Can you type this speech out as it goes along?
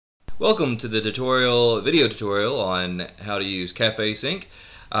Welcome to the video tutorial on how to use CafeSync.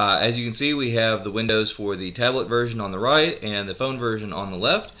 As you can see, we have the windows for the tablet version on the right and the phone version on the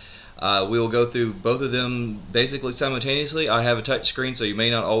left. We will go through both of them basically simultaneously. I have a touch screen, so you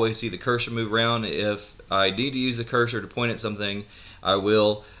may not always see the cursor move around. If I need to use the cursor to point at something, I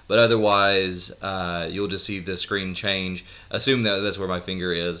will, but otherwise you'll just see the screen change. Assume that that's where my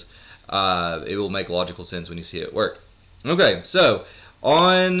finger is. It will make logical sense when you see it work. Okay, so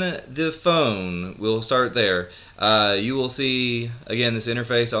on the phone, we'll start there. You will see, again, this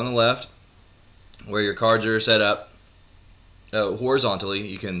interface on the left where your cards are set up horizontally.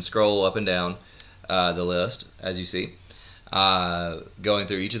 You can scroll up and down the list, as you see, going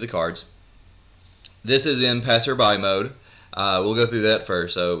through each of the cards. This is in passerby mode. We'll go through that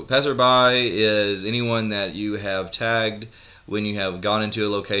first. So passerby is anyone that you have tagged when you have gone into a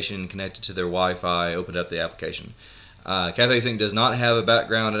location, connected to their Wi-Fi, opened up the application. CafeSync does not have a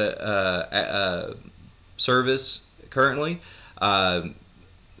background service currently.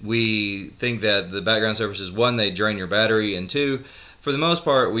 We think that the background services, one, they drain your battery, and two, for the most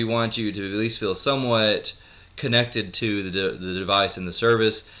part, we want you to at least feel somewhat connected to the device, and the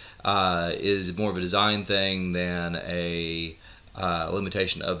service is more of a design thing than a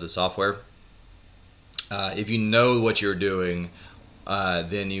limitation of the software. If you know what you're doing,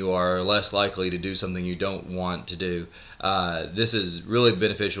 then you are less likely to do something you don't want to do. This is really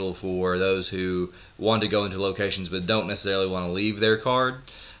beneficial for those who want to go into locations but don't necessarily want to leave their card,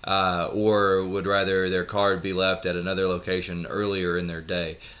 or would rather their card be left at another location earlier in their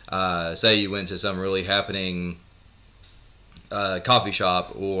day. Say you went to some really happening coffee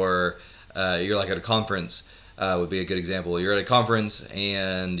shop, or you're like at a conference. Would be a good example. You're at a conference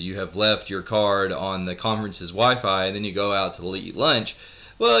and you have left your card on the conference's Wi-Fi, and then you go out to eat lunch.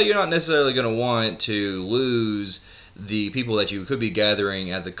 Well, you're not necessarily going to want to lose the people that you could be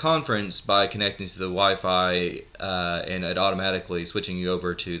gathering at the conference by connecting to the Wi-Fi and it automatically switching you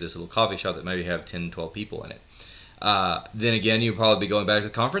over to this little coffee shop that maybe have 10, 12 people in it. Then again, you'll probably be going back to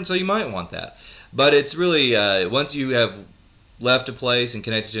the conference, so you might want that. But it's really, once you have left a place and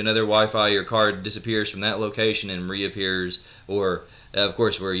connected to another Wi-Fi, your card disappears from that location and reappears, or of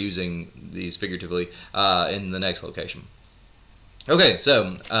course we're using these figuratively, in the next location. Okay, so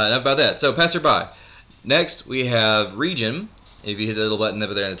enough about that. So passerby. Next we have region. If you hit the little button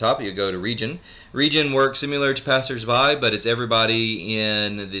up there on the top, you go to region. Region works similar to passersby, but it's everybody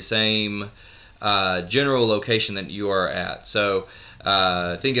in the same general location that you are at. So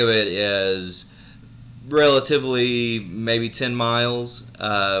think of it as relatively maybe 10 miles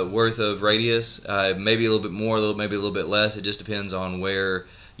worth of radius, maybe a little bit more, maybe a little bit less. It just depends on where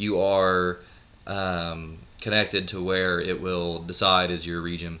you are connected to where it will decide is your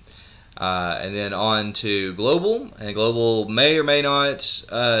region. And then on to global, and global may or may not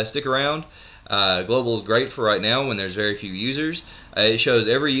stick around. Global is great for right now when there's very few users. It shows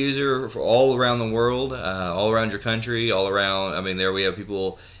every user for all around the world, all around your country, all around. I mean, there we have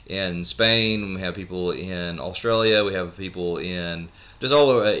people in Spain, we have people in Australia, we have people in just all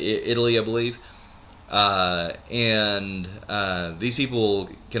over Italy, I believe. And these people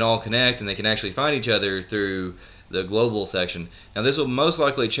can all connect, and they can actually find each other through the global section. Now this will most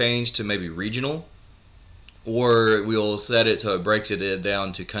likely change to maybe regional, or we'll set it so it breaks it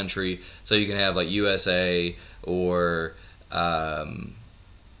down to country, so you can have like USA or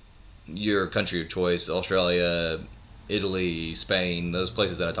your country of choice, Australia, Italy, Spain, those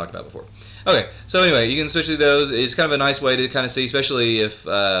places that I talked about before. Okay, so anyway, you can switch through those. It's kind of a nice way to kind of see, especially if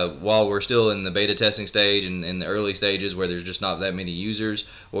while we're still in the beta testing stage and in the early stages where there's just not that many users,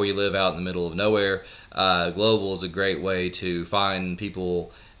 or you live out in the middle of nowhere, global is a great way to find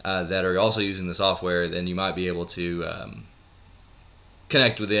people that are also using the software. Then you might be able to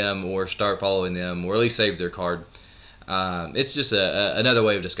connect with them, or start following them, or at least save their card. It's just another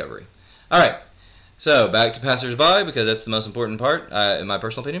way of discovery. All right. So back to passersby, because that's the most important part, in my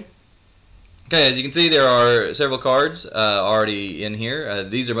personal opinion. Okay, as you can see, there are several cards already in here.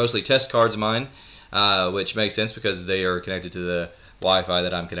 These are mostly test cards of mine, which makes sense because they are connected to the Wi-Fi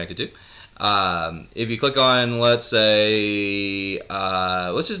that I'm connected to. If you click on, let's say,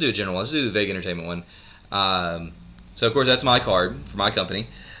 let's just do a general. Let's do the vague entertainment one. So of course that's my card for my company.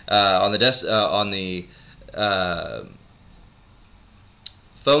 On the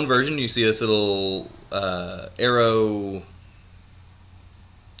phone version, you see this little arrow,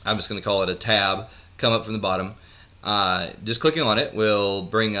 I'm just going to call it a tab, come up from the bottom. Just clicking on it will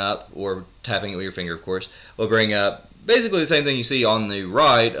bring up, or tapping it with your finger of course, will bring up basically the same thing you see on the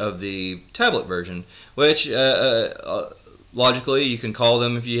right of the tablet version, which logically you can call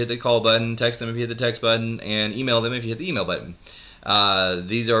them if you hit the call button, text them if you hit the text button, and email them if you hit the email button.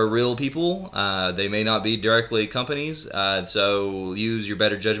 These are real people. They may not be directly companies, so use your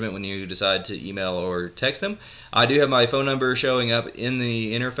better judgment when you decide to email or text them. I do have my phone number showing up in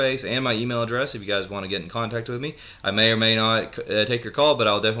the interface and my email address if you guys want to get in contact with me. I may or may not take your call, but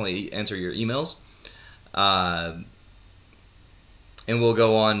I'll definitely answer your emails. And we'll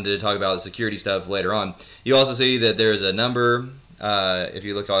go on to talk about security stuff later on. You also see that there's a number. If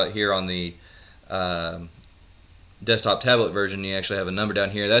you look out here on the desktop tablet version, you actually have a number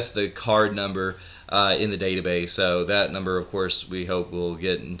down here. That's the card number in the database. So that number, of course, we hope will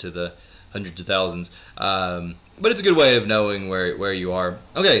get into the hundreds of thousands. But it's a good way of knowing where you are.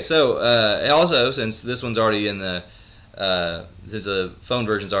 Okay, so also, since this one's already in the since the phone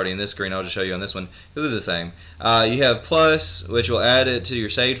version's already in this screen, I'll just show you on this one because they're the same. You have Plus, which will add it to your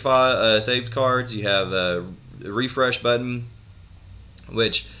saved cards. You have a refresh button,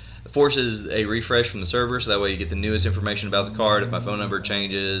 which forces a refresh from the server, so that way you get the newest information about the card. If my phone number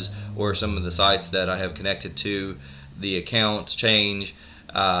changes or some of the sites that I have connected to the account change,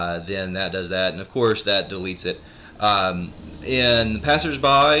 then that does that, and of course that deletes it. In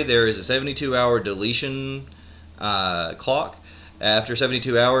Passersby, there is a 72-hour deletion clock. After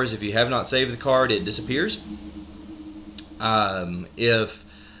 72 hours, if you have not saved the card, it disappears.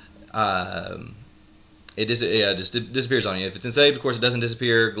 It just disappears on you. If it's in saved, of course, it doesn't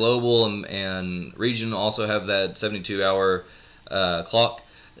disappear. Global and region also have that 72-hour clock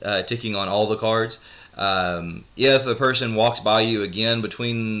ticking on all the cards. If a person walks by you again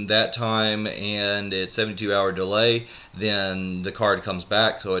between that time and its 72-hour delay, then the card comes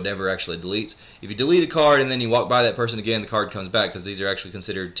back, so it never actually deletes. If you delete a card and then you walk by that person again, the card comes back because these are actually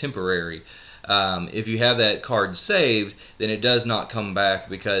considered temporary. If you have that card saved, then it does not come back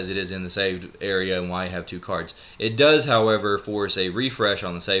because it is in the saved area and why you have two cards. It does, however, force a refresh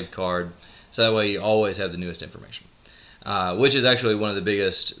on the saved card, so that way you always have the newest information. Which is actually one of the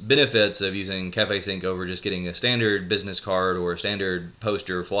biggest benefits of using CafeSync over just getting a standard business card or a standard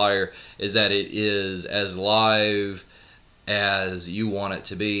poster or flyer, is that it is as live as you want it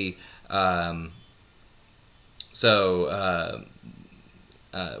to be.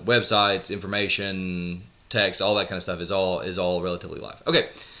 Websites, information, text, all that kind of stuff is all relatively live. Okay.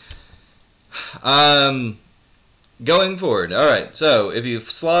 Going forward, all right, so if you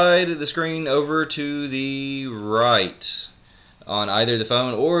slide the screen over to the right on either the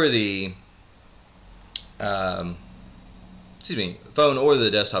phone or the phone or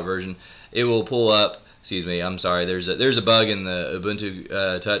the desktop version, it will pull up, I'm sorry, there's a bug in the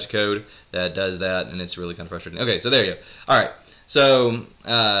Ubuntu touch code that does that, and it's really kind of frustrating. Okay, so there you go. All right, so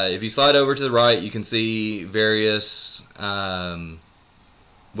if you slide over to the right, you can see various web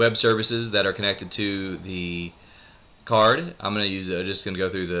services that are connected to the card. I'm going to use just going to go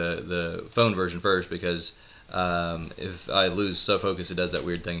through the phone version first because if I lose focus, it does that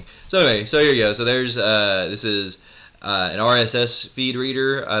weird thing. So anyway, so here you go. So there's this is an RSS feed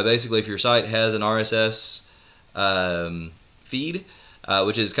reader. Basically, if your site has an RSS feed,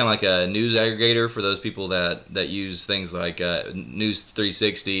 which is kind of like a news aggregator for those people that use things like News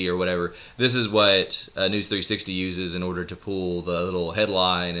 360 or whatever. This is what News 360 uses in order to pull the little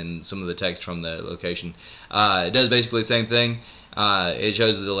headline and some of the text from the location. It does basically the same thing. It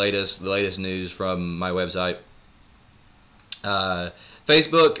shows the latest news from my website.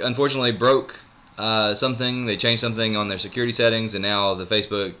 Facebook unfortunately broke something. They changed something on their security settings, and now the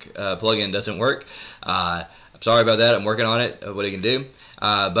Facebook plugin doesn't work. Sorry about that. I'm working on it. What it can do,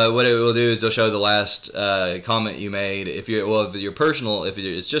 but what it will do is it'll show the last comment you made. If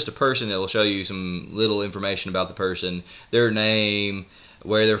it's just a person, it will show you some little information about the person, their name,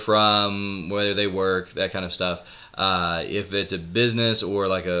 where they're from, whether they work, that kind of stuff. If it's a business or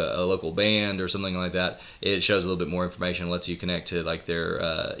like a local band or something like that, it shows a little bit more information, lets you connect to like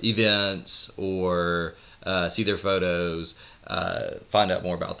their events or see their photos, find out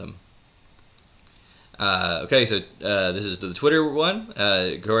more about them. Okay, so this is the Twitter one.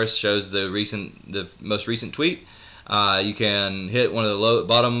 Of course, shows the most recent tweet. You can hit one of the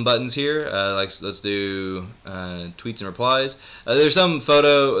bottom buttons here. Let's do tweets and replies. There's some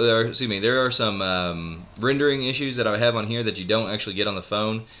there are some rendering issues that I have on here that you don't actually get on the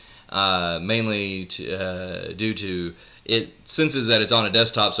phone, mainly due to it senses that it's on a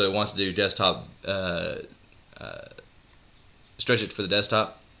desktop, so it wants to do desktop, stretch it for the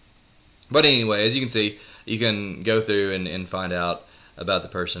desktop. But anyway, as you can see, you can go through and find out about the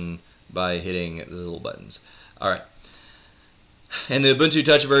person by hitting the little buttons. All right. And the Ubuntu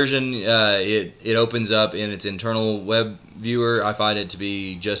Touch version, it opens up in its internal web viewer. I find it to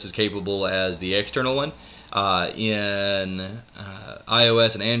be just as capable as the external one. In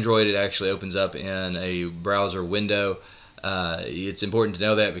iOS and Android, it actually opens up in a browser window. It's important to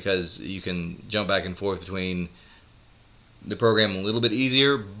know that because you can jump back and forth between the program a little bit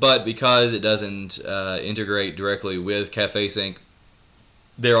easier, but because it doesn't integrate directly with CafeSync,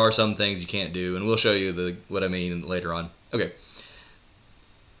 there are some things you can't do, and we'll show you what I mean later on. Okay.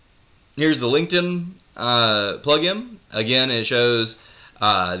 Here's the LinkedIn plugin. Again, it shows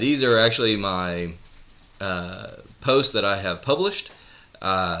these are actually my posts that I have published.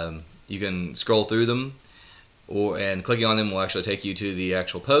 You can scroll through them, and clicking on them will actually take you to the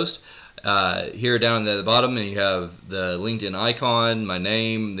actual post. Here down at the bottom, and you have the LinkedIn icon, my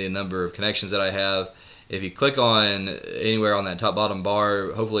name, the number of connections that I have. If you click on anywhere on that top bottom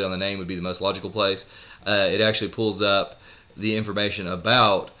bar, hopefully on the name would be the most logical place, it actually pulls up the information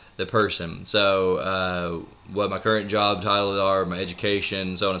about the person. So what my current job titles are, my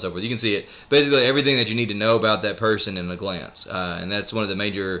education, so on and so forth. You can see it. Basically everything that you need to know about that person in a glance. And that's one of the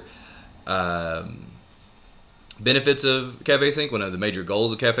major benefits of CafeSync. One of the major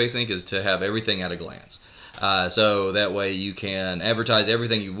goals of CafeSync is to have everything at a glance. So that way you can advertise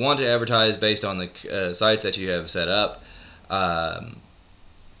everything you want to advertise based on the sites that you have set up,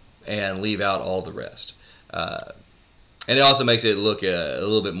 and leave out all the rest. And it also makes it look a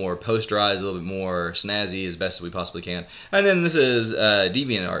little bit more posterized, a little bit more snazzy as best as we possibly can. And then this is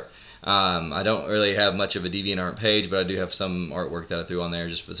DeviantArt. I don't really have much of a DeviantArt page, but I do have some artwork that I threw on there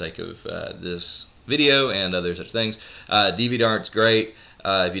just for the sake of this video and other such things. DeviantArt's great.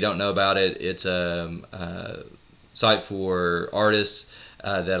 If you don't know about it, it's a site for artists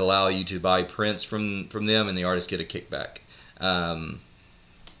that allow you to buy prints from them, and the artists get a kickback.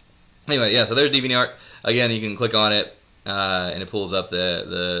 Anyway, yeah, so there's DeviantArt. Again, you can click on it, and it pulls up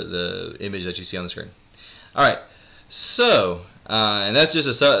the image that you see on the screen. All right, so and that's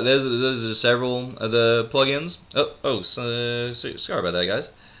just those are several of the plugins. So, sorry about that,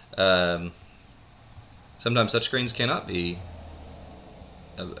 guys. Sometimes touch screens cannot be.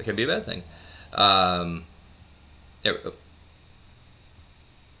 It can be a bad thing. There we go.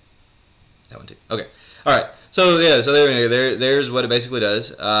 That one too. Okay. All right. So yeah. So there's what it basically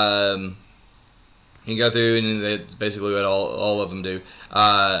does. You can go through, and that's basically what all of them do.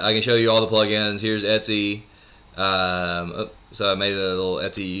 I can show you all the plugins. Here's Etsy. So I made a little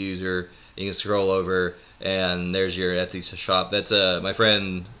Etsy user. You can scroll over, and there's your Etsy shop. That's my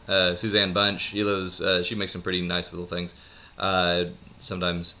friend Suzanne Bunch. She lives. She makes some pretty nice little things.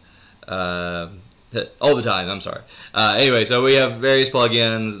 Sometimes, all the time. I'm sorry. Anyway, so we have various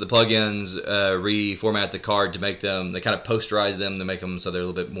plugins. The plugins reformat the card to make them. They kind of posterize them to make them so they're a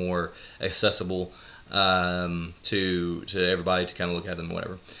little bit more accessible to everybody to kind of look at them,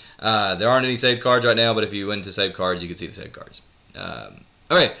 whatever. There aren't any saved cards right now, but if you went to save cards, you can see the saved cards. All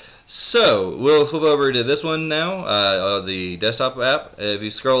right. So we'll flip over to this one now, the desktop app. If you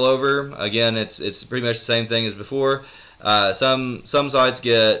scroll over, again, it's pretty much the same thing as before. Some sites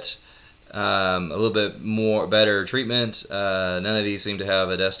get a little bit more better treatment. None of these seem to have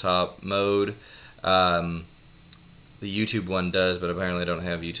a desktop mode. The YouTube one does, but apparently I don't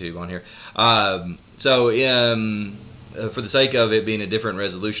have YouTube on here. For the sake of it being a different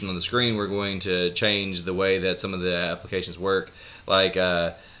resolution on the screen, we're going to change the way that some of the applications work, like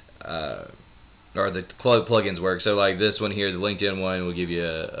or the plugins work. So like this one here, the LinkedIn one, will give you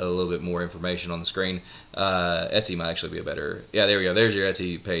a little bit more information on the screen. Etsy might actually be a better. Yeah, there we go. There's your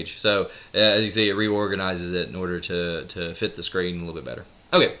Etsy page. So as you see, it reorganizes it in order to fit the screen a little bit better.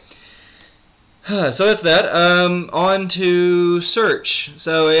 Okay. So that's that. On to search.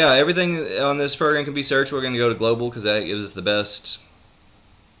 So yeah, everything on this program can be searched. We're going to go to global because that gives us the best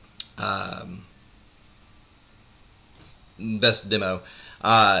demo.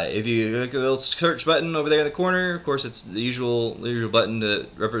 If you click the little search button over there in the corner, of course it's the usual button that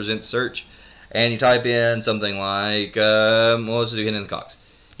represents search, and you type in something like well, let's do Hidden in the Cox.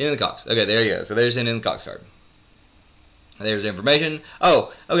 Hidden in the Cox. Okay, there you go. So there's Hidden in the Cox card. There's information.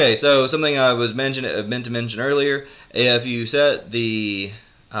 Oh, okay. So something I meant to mention earlier. If you set the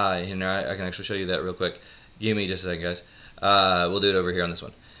I can actually show you that real quick. Give me just a second, guys. We'll do it over here on this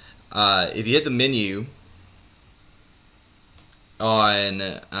one. If you hit the menu on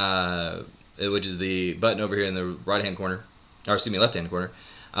which is the button over here in the right-hand corner, or excuse me, left-hand corner,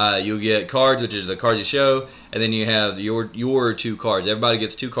 you'll get cards, which is the cards you show, and then you have your two cards. Everybody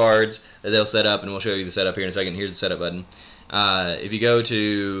gets two cards that they'll set up, and we'll show you the setup here in a second. Here's the setup button. If you go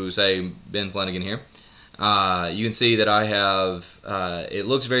to, say, Ben Flanagan here, you can see that I have, it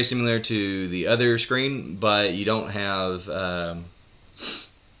looks very similar to the other screen, but you don't have,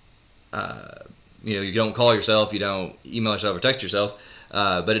 you don't call yourself, you don't email yourself or text yourself,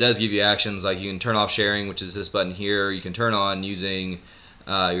 but it does give you actions like you can turn off sharing, which is this button here. You can turn on using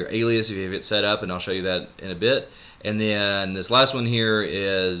your alias if you have it set up, and I'll show you that in a bit. And then this last one here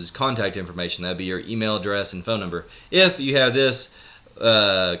is contact information. That'd be your email address and phone number. If you have this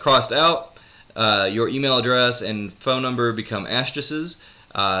crossed out, your email address and phone number become asterisks.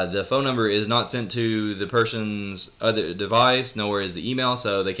 The phone number is not sent to the person's other device, nor is the email,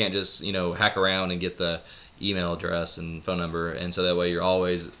 so they can't just hack around and get the email address and phone number, and so that way you're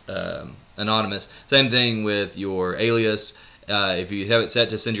always anonymous. Same thing with your alias. If you have it set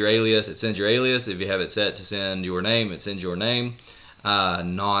to send your alias, it sends your alias. If you have it set to send your name, it sends your name,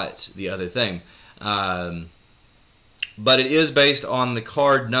 not the other thing. But it is based on the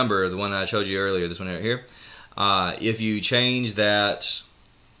card number, the one I showed you earlier, this one right here. If you change that,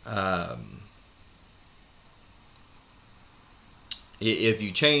 if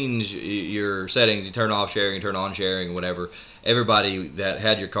you change your settings, you turn off sharing, turn on sharing, whatever, everybody that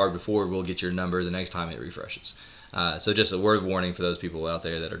had your card before will get your number the next time it refreshes. So just a word of warning for those people out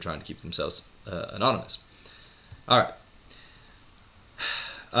there that are trying to keep themselves anonymous. All right.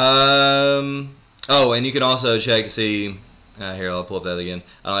 Oh, and you can also check to see. Here, I'll pull up that again.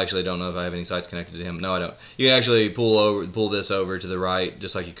 I actually don't know if I have any sites connected to him. No, I don't. You can actually pull this over to the right,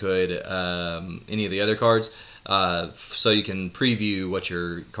 just like you could any of the other cards, so you can preview what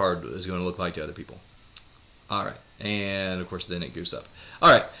your card is going to look like to other people. All right, and of course, then it goofs up.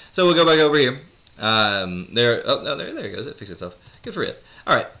 All right, so we'll go back over here. There. Oh no, there it goes. It fixed itself. Good for it.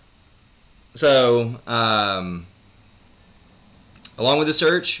 All right. So. Along with the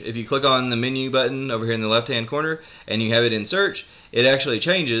search, if you click on the menu button over here in the left-hand corner and you have it in search, it actually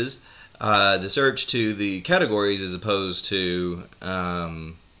changes the search to the categories as opposed to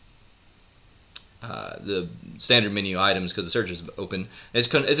the standard menu items, because the search is open.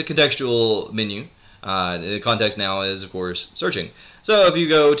 It's a contextual menu. The context now is, of course, searching. So if you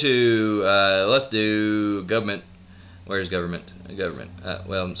go to, let's do government. Where's government? Government.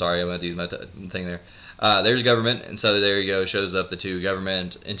 Well, I'm sorry, I'm going to use my thing there. There's government, and so there you go, shows up the two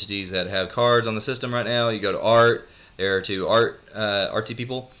government entities that have cards on the system right now. You go to art, there are two artsy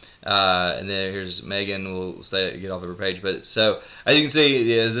people, and then here's Megan. We'll get off of her page, but so as you can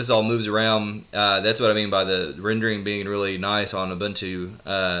see, as this all moves around, that's what I mean by the rendering being really nice on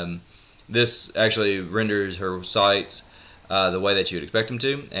Ubuntu. This actually renders her sites the way that you would expect them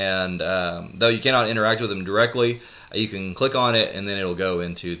to, and though you cannot interact with them directly, you can click on it and then it'll go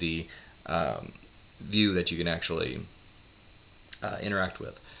into the view that you can actually interact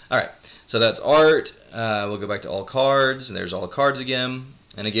with. Alright, so that's art. We'll go back to all cards, and there's all cards again.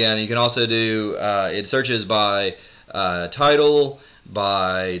 And again, you can also do, it searches by title,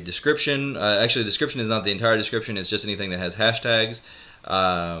 by description. Actually, description is not the entire description, it's just anything that has hashtags.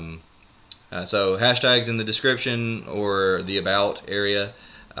 So hashtags in the description or the about area,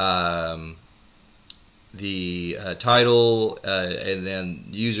 the title, and then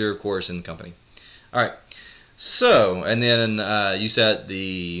user, of course, and company. Alright, so, and then you set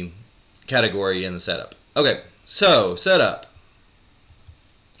the category in the setup. Okay, so setup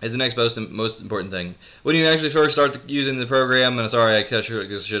is the next most important thing. When you actually first start using the program, and sorry, I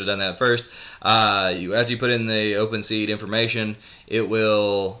should have done that first, after you put in the OpenSeed information, it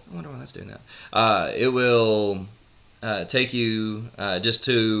will, I wonder why that's doing that, it will take you just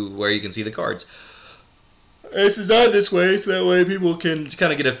to where you can see the cards. It's designed this way so that way people can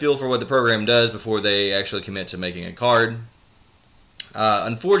kind of get a feel for what the program does before they actually commit to making a card.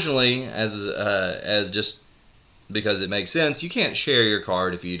 Unfortunately, as just because it makes sense, you can't share your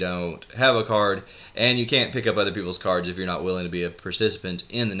card if you don't have a card, and you can't pick up other people's cards if you're not willing to be a participant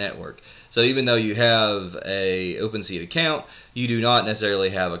in the network. So even though you have a OpenSeed account, you do not necessarily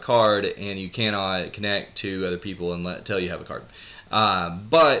have a card, and you cannot connect to other people until you have a card.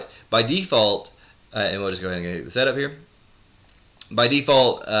 But by default, and we'll just go ahead and get the setup here. By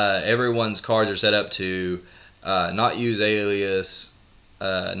default, everyone's cards are set up to not use alias,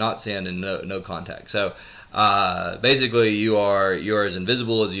 not send, and no contact. So basically, you're as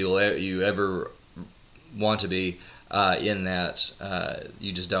invisible as you ever want to be. In that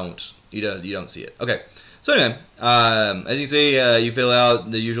you just don't see it. Okay. So anyway, as you see, you fill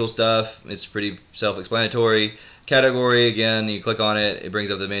out the usual stuff. It's pretty self-explanatory. Category, again, you click on it, it brings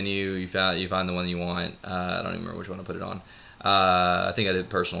up the menu, you find the one you want. I don't even remember which one to put it on. I think I did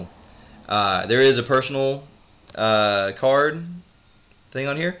personal. There is a personal card thing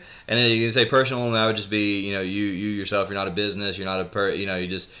on here, and then you can say personal, and that would just be, you yourself, you're not a business, you're not a you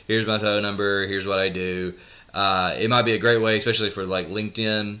just, here's my phone number, here's what I do. It might be a great way, especially for like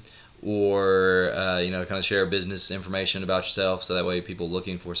LinkedIn, or kind of share business information about yourself, so that way people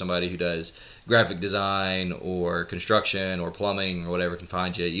looking for somebody who does graphic design or construction or plumbing or whatever can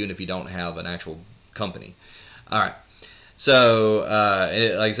find you, even if you don't have an actual company. Alright, So,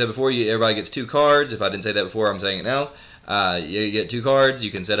 like I said before, everybody gets 2 cards. If I didn't say that before, I'm saying it now. You get 2 cards.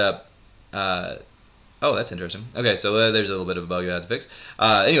 You can set up. Oh, that's interesting. Okay, so there's a little bit of a bug that I have to fix.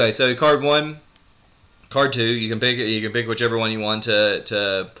 Anyway, so card 1, card 2. You can pick whichever one you want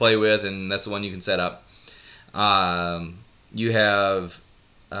to play with, and that's the one you can set up. You have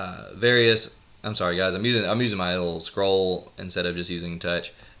various. I'm sorry, guys. I'm using my little scroll instead of just using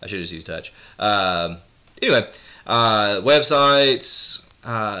touch. I should just use touch. Anyway, websites,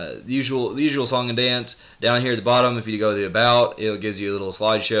 the usual song and dance. Down here at the bottom, if you go to the about, it gives you a little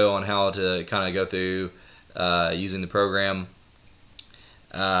slideshow on how to kind of go through using the program.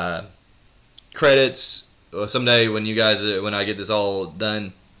 Credits. Well, someday when I get this all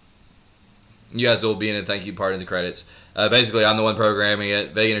done, you guys will be in a thank you part in the credits. Basically, I'm the one programming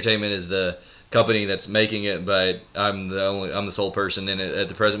it. Vague Entertainment is the company that's making it, but I'm the sole person in it at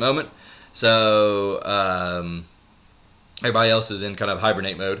the present moment. So everybody else is in kind of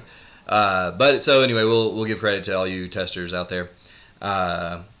hibernate mode. But so anyway, we'll give credit to all you testers out there.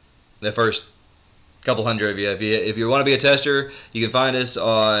 The first couple hundred of you. If you want to be a tester, you can find us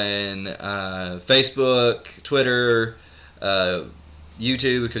on Facebook, Twitter,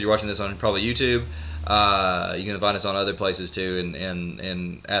 YouTube, because you're watching this on probably YouTube. You can find us on other places too,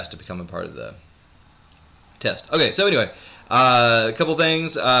 and ask to become a part of the test. Okay, so anyway, a couple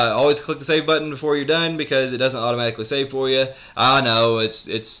things. Always click the save button before you're done, because it doesn't automatically save for you. I know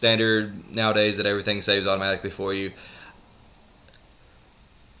it's standard nowadays that everything saves automatically for you.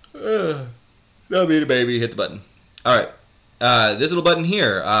 That'll be the baby. Hit the button. All right. This little button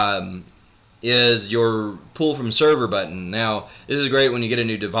here is your pull from server button. Now, this is great when you get a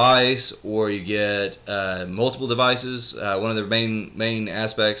new device or you get multiple devices. One of the main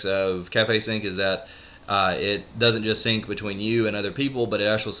aspects of CafeSync is that it doesn't just sync between you and other people, but it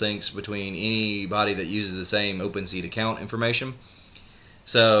actually syncs between anybody that uses the same OpenSeed account information.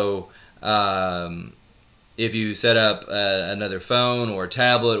 So, if you set up another phone or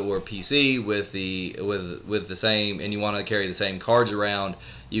tablet or PC with the same, and you want to carry the same cards around,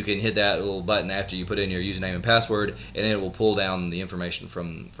 you can hit that little button after you put in your username and password, and it will pull down the information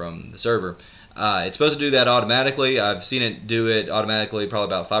from the server. It's supposed to do that automatically. I've seen it do it automatically probably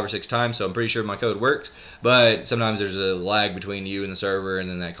about 5 or 6 times, so I'm pretty sure my code works. But sometimes there's a lag between you and the server, and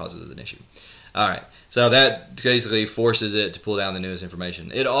then that causes an issue. All right, so that basically forces it to pull down the newest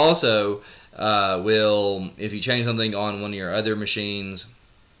information. It also will, if you change something on one of your other machines,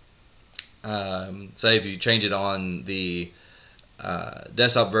 say if you change it on the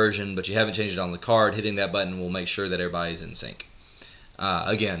desktop version, but you haven't changed it on the card, hitting that button will make sure that everybody's in sync.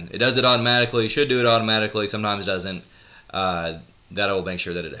 Again, it does it automatically, should do it automatically, sometimes doesn't. That will make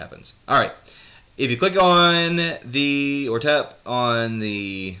sure that it happens. Alright, if you click on or tap on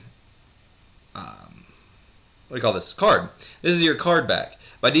the, what do you call this? Card. This is your card back.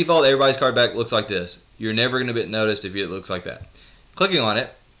 By default, everybody's card back looks like this. You're never going to be noticed if it looks like that. Clicking on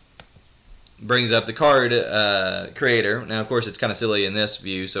it brings up the card creator. Now, of course, it's kind of silly in this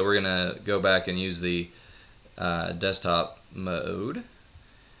view, so we're going to go back and use the desktop mode.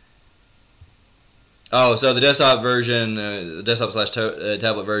 Oh, so the desktop version, the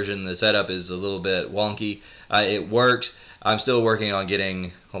desktop/tablet version, the setup is a little bit wonky. It works. I'm still working on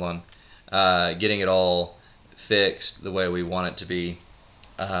getting it all fixed the way we want it to be,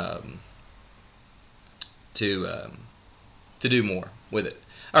 to do more with it.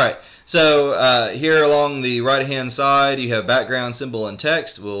 All right, so here along the right-hand side, you have background, symbol, and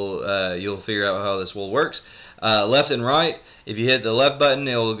text. You'll figure out how this will works. Left and right, if you hit the left button,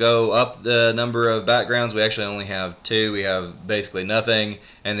 it will go up the number of backgrounds. We actually only have 2. We have basically nothing,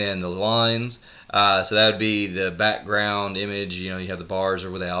 and then the lines. So that would be the background image. You have the bars or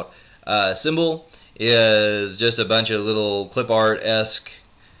without. Symbol is just a bunch of little clip art-esque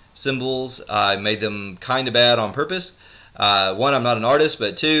symbols. I made them kind of bad on purpose. 1, I'm not an artist,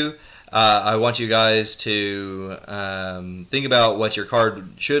 but 2, I want you guys to think about what your card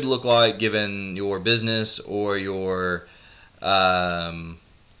should look like given your business or your or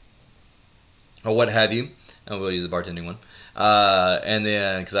what have you. And we'll use the bartending one. And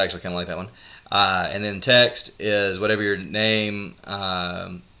then, because I actually kind of like that one. And then text is whatever your name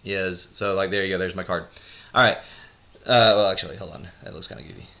is. So like there you go, there's my card. All right. Well, actually, hold on. That looks kind of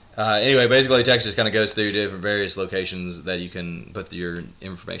goofy. Anyway, basically text just kind of goes through different various locations that you can put your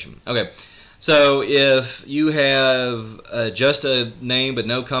information. Okay, so if you have just a name but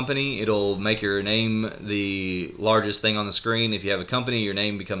no company, it'll make your name the largest thing on the screen. If you have a company, your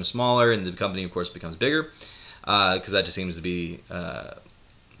name becomes smaller, and the company, of course, becomes bigger, because that just seems to be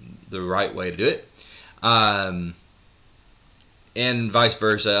the right way to do it. And vice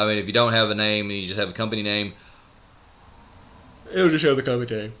versa. I mean, if you don't have a name and you just have a company name, It'll just show the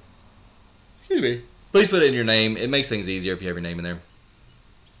commentary. Excuse me. Please put in your name. It makes things easier if you have your name in there.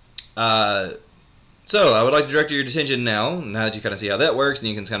 So I would like to direct your attention now that you kind of see how that works, and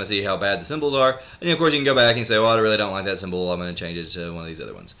you can kind of see how bad the symbols are. And of course, you can go back and say, well, I really don't like that symbol. I'm going to change it to one of these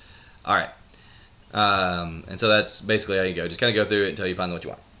other ones. All right. And so that's basically how you go. Just kind of go through it until you find what you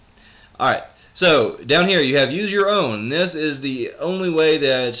want. All right. So down here you have use your own. This is the only way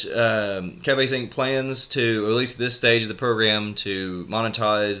that CafeSync plans to, or at least this stage of the program, to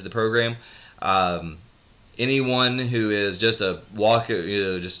monetize the program. Anyone who is just a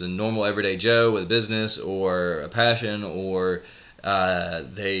just a normal everyday Joe with a business or a passion, or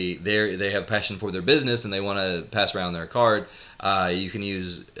they have passion for their business and they want to pass around their card, you can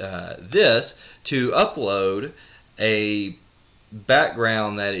use this to upload a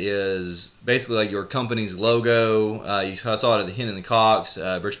background that is basically like your company's logo. You saw it at the Hen and the Cox,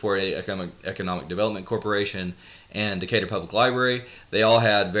 Bridgeport Economic Development Corporation, and Decatur Public Library. They all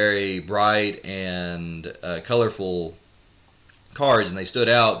had very bright and colorful cards, and they stood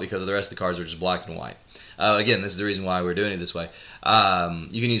out because the rest of the cards were just black and white. Again, this is the reason why we're doing it this way.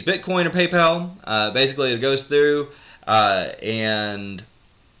 You can use Bitcoin or PayPal. Basically, it goes through and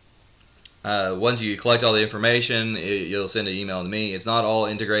once you collect all the information, you'll send an email to me. It's not all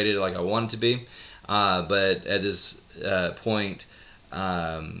integrated like I want it to be, but at this point,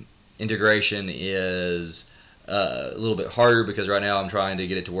 integration is a little bit harder because right now I'm trying to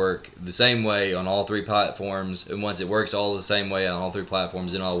get it to work the same way on all three platforms. And once it works all the same way on all three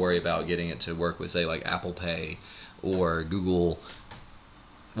platforms, then I'll worry about getting it to work with, say, like Apple Pay or Google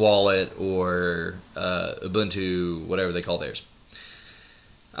Wallet or Ubuntu, whatever they call theirs.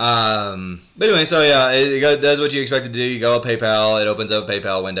 But anyway, so yeah, it does what you expect it to do. You go to PayPal, it opens up a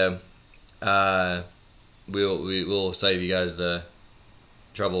PayPal window. We'll save you guys the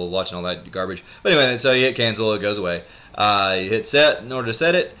trouble of watching all that garbage. But anyway, so you hit cancel, it goes away. You hit set in order to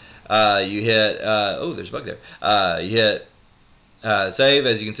set it. You hit oh, there's a bug there. You hit save.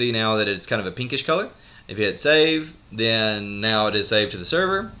 As you can see now that it's kind of a pinkish color. If you hit save, then now it is saved to the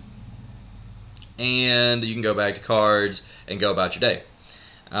server, and you can go back to cards and go about your day.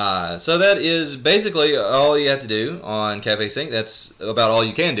 So that is basically all you have to do on CafeSync. That's about all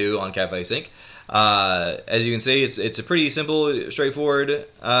you can do on CafeSync. As you can see, it's a pretty simple, straightforward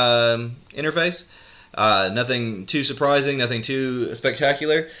interface. Nothing too surprising, nothing too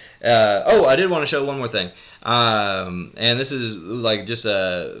spectacular. Oh, I did want to show one more thing. And this is like just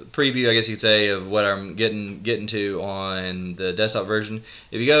a preview, I guess you could say, of what I'm getting to on the desktop version.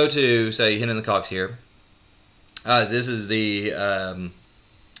 If you go to, say, Hen and the Cox here, this is the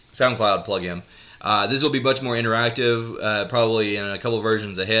SoundCloud plugin. This will be much more interactive, probably in a couple of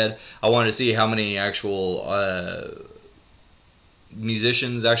versions ahead. I wanted to see how many actual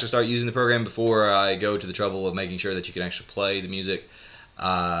musicians actually start using the program before I go to the trouble of making sure that you can actually play the music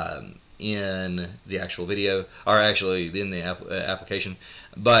in the actual video, or actually in the application.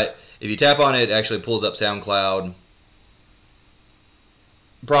 But if you tap on it, it actually pulls up SoundCloud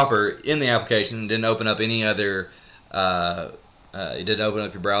proper in the application. It didn't open up any other it didn't open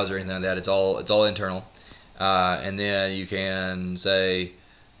up your browser or anything like that. It's all internal. And then you can say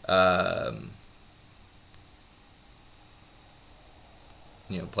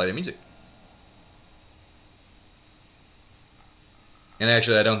play the music. And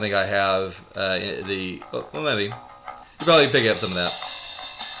actually, I don't think I have well, maybe you probably pick up some of that.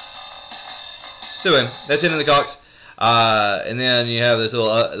 So anyway, that's Hen and the Cox. And then you have this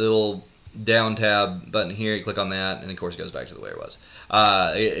little down tab button here. You click on that, and of course it goes back to the way it was.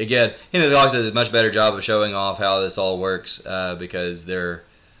 Again, Hen and the Cox does a much better job of showing off how this all works because they're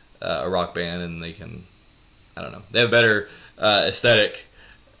a rock band, and they can, I don't know, they have a better aesthetic,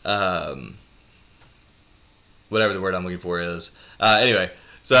 whatever the word I'm looking for is. Anyway,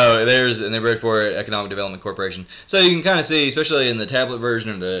 so there's, and they're Bridgeport Economic Development Corporation. So you can kind of see, especially in the tablet version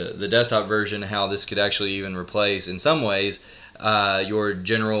or the desktop version, how this could actually even replace, in some ways, your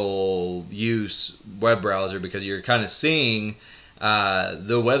general use web browser, because you're kind of seeing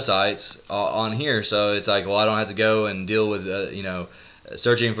the websites on here. So it's like, well, I don't have to go and deal with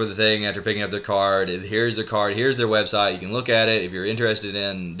searching for the thing after picking up their card. Here's their card, here's their website. You can look at it if you're interested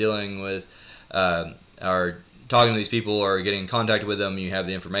in dealing with or talking to these people or getting in contact with them. You have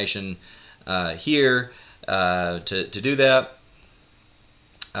the information here to do that.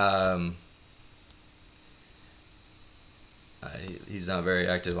 He's not very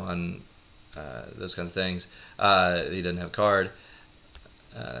active on those kinds of things. He doesn't have a card.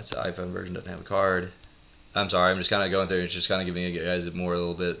 That's the iPhone version, doesn't have a card. I'm sorry, I'm just kind of going through. It's just kind of giving you guys a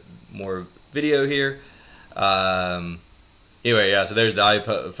little bit more video here. Anyway, yeah, so there's the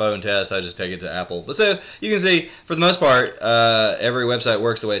iPhone test. I just take it to Apple. But so you can see, for the most part, every website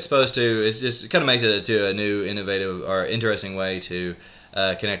works the way it's supposed to. It kind of makes it to a new, innovative, or interesting way to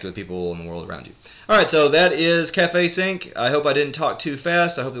connect with people in the world around you. All right, so that is CafeSync. I hope I didn't talk too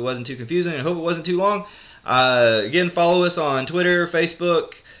fast. I hope it wasn't too confusing. I hope it wasn't too long. Again, follow us on Twitter,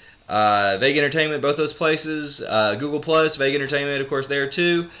 Facebook, Vague Entertainment, both those places. Google Plus, Vague Entertainment, of course, there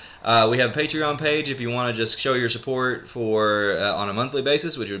too. We have a Patreon page if you want to just show your support for on a monthly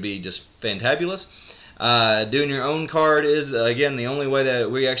basis, which would be just fantabulous. Doing your own card is, again, the only way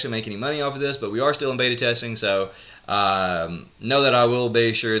that we actually make any money off of this, but we are still in beta testing, so know that I will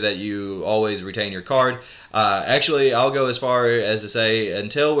be sure that you always retain your card. Actually, I'll go as far as to say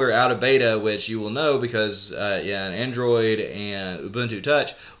until we're out of beta, which you will know because yeah, Android and Ubuntu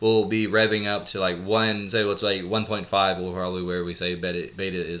Touch will be revving up to like 1.5 will probably where we say beta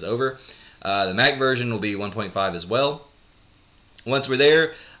is over. The Mac version will be 1.5 as well. Once we're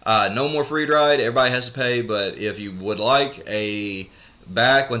there, no more free ride. Everybody has to pay, but if you would like a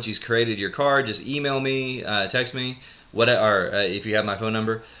back once you've created your card, just email me, text me, or if you have my phone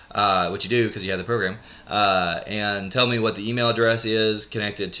number, which you do because you have the program, and tell me what the email address is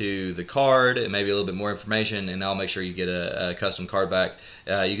connected to the card and maybe a little bit more information, and I'll make sure you get a custom card back.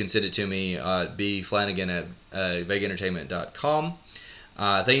 You can send it to me at bflanagan@vagueentertainment.com.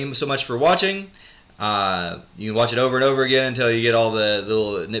 Thank you so much for watching. You can watch it over and over again until you get all the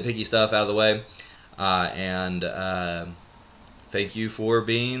little nitpicky stuff out of the way. Thank you for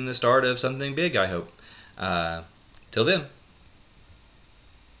being the start of something big, I hope. Till then.